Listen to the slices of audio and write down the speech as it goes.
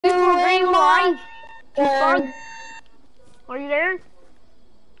Are you there?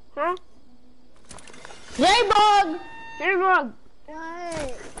 Huh? J-Bug! J-Bug!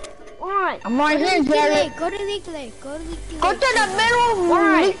 What? I'm right here, Jared. Go to Leaky Lake. Go to Leaky Lake. Go to the middle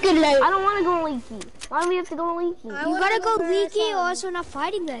Why? of Leaky Lake. I don't want to go Leaky. Why do we have to go Leaky? You gotta go Leaky or else we're not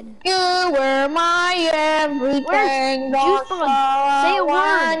fighting then. You were my everything. Juice Bug? Say a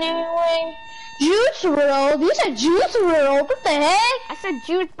word. Anyway. Juice World? You said Juice World. What the heck? I said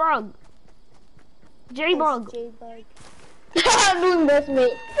Juice Bug. J-Bug. J-Bug. I'm doing this,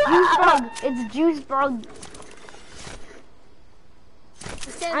 mate. Juice Bug. It's Juice Bug.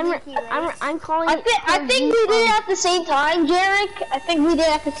 I'm calling it. I think we did it at the same time, Jarek. I think we did it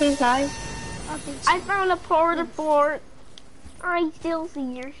at the same time. I found a port. I still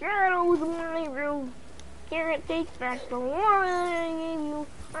see your shadows in my room. Carrot takes back the one I gave you.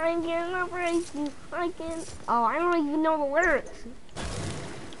 I cannot break you. I don't even know the lyrics.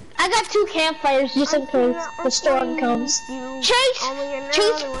 I got 2 campfires just in case the storm comes. Chase,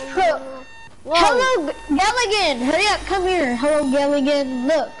 Whoa. Hello, Galligan. Hurry up, come here. Hello, Galligan.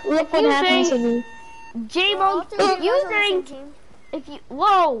 Look what happened to me. J-Bug,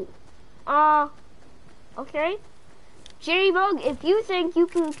 whoa. Okay. J-Bug, if you think you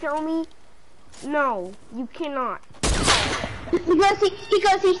can kill me, no, you cannot. Because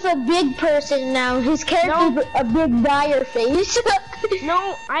he's a big person now. His character's a big dire face.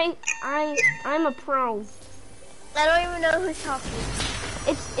 No, I'm a pro. I don't even know who's talking.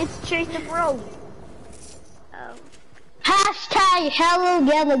 It's Chase the Pro. Oh. Hashtag Hello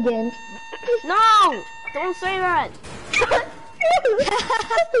Galligan. No! Don't say that!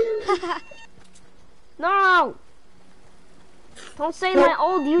 No! Don't say my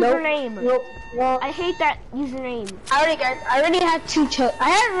old username. Nope. I hate that username. I already had 2 chug. I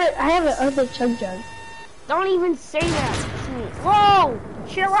have an other chug jug. Don't even say that to me. Whoa!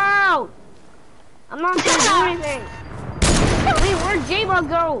 Chill out! I'm not gonna do anything. Wait, where'd J-Bug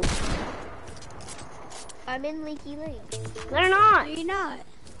go? I'm in Leaky Lake. They're not. No, you're not.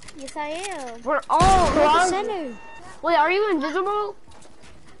 Yes, I am. We're all We're the center. Wait, are you invisible?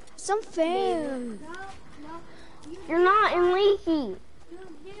 Some fair. You're not in Leaky.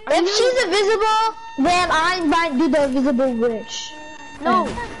 If she's invisible, then I might do the invisible wish. No,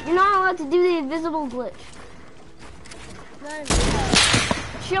 you're not allowed to do the invisible glitch.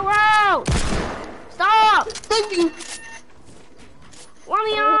 Chill out! Stop! Thank you. Let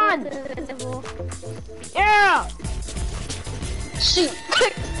me on! Yeah! Shoot.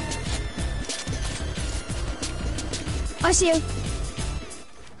 I see you.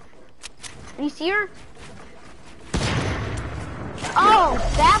 You see her? Oh,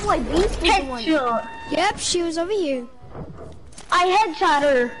 that boy beast is the one. Yep, she was over here. I headshot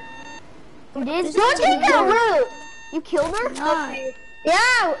her. You did? Don't take that route. You killed her?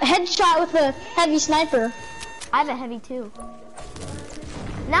 Yeah, headshot with a heavy sniper. I have a heavy too.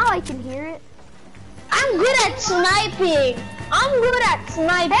 Now I can hear it. I'm good at sniping.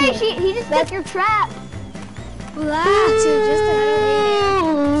 Hey, he just took your trap. Relax, you're just a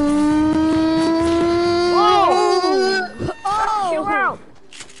Whoa! Oh! Chill out.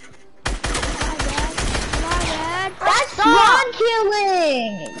 That's spawn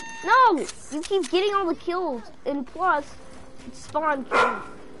killing. No, you keep getting all the kills, and plus, it's spawn killing.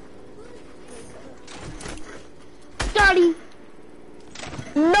 Daddy.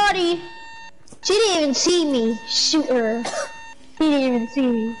 Naughty. She didn't even see me. Shoot her. She didn't even see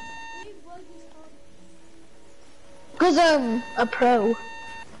me. Cause I'm a pro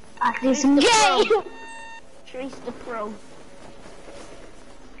at this game. Trace the Pro.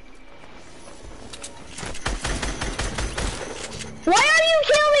 Why are you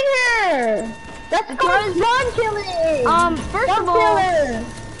killing her? That's called spawn killing.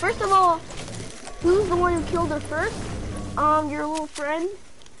 First of all, who's the one who killed her first? Your little friend.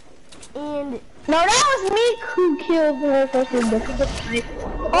 And no, that was me who killed her first.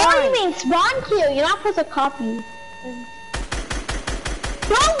 Oh, you mean spawn kill? You're not supposed to copy.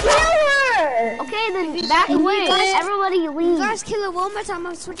 Don't kill her! Okay, then back away. Everybody leave. You guys kill her one more time,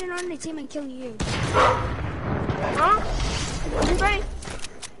 I'm switching on the team and killing you. Huh? What did you say?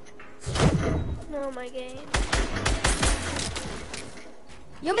 No, my game.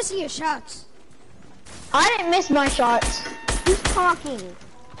 You're missing your shots. I didn't miss my shots. Who's talking?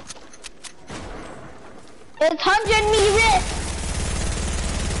 It's 100 meters.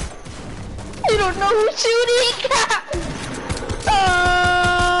 You don't know who's shooting.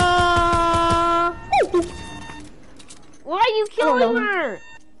 Why are you killing her?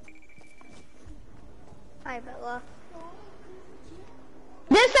 Hi, Bella.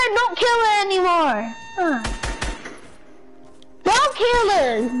 This time, don't kill her anymore. Don't kill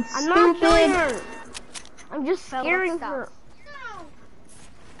her. You I'm not stupid. killing her. I'm just Bella, scaring stop. her.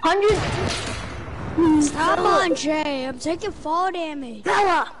 100. Stop on, Jay. I'm taking fall damage.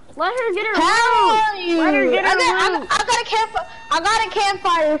 Bella, let her get her How loot. are you? Let her get her loot. I got a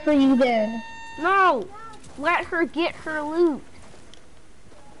campfire for you then. No, let her get her loot.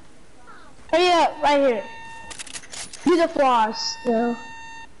 Hurry up, right here. Do the floss, though.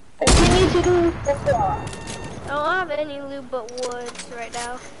 Continue to do the floss. I don't have any loot but woods right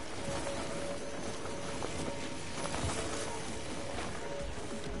now.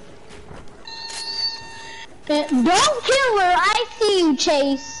 Don't kill her. I see you,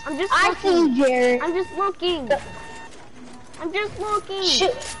 Chase. I'm just I see looking. you, Jared. I'm just looking. I'm just looking.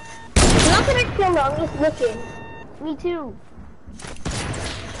 Shit. I'm not gonna kill her. I'm just looking. Me too.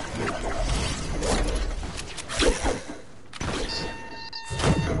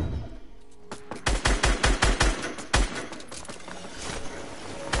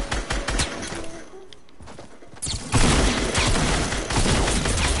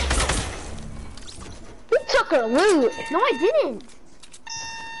 You took her loot. No, I didn't.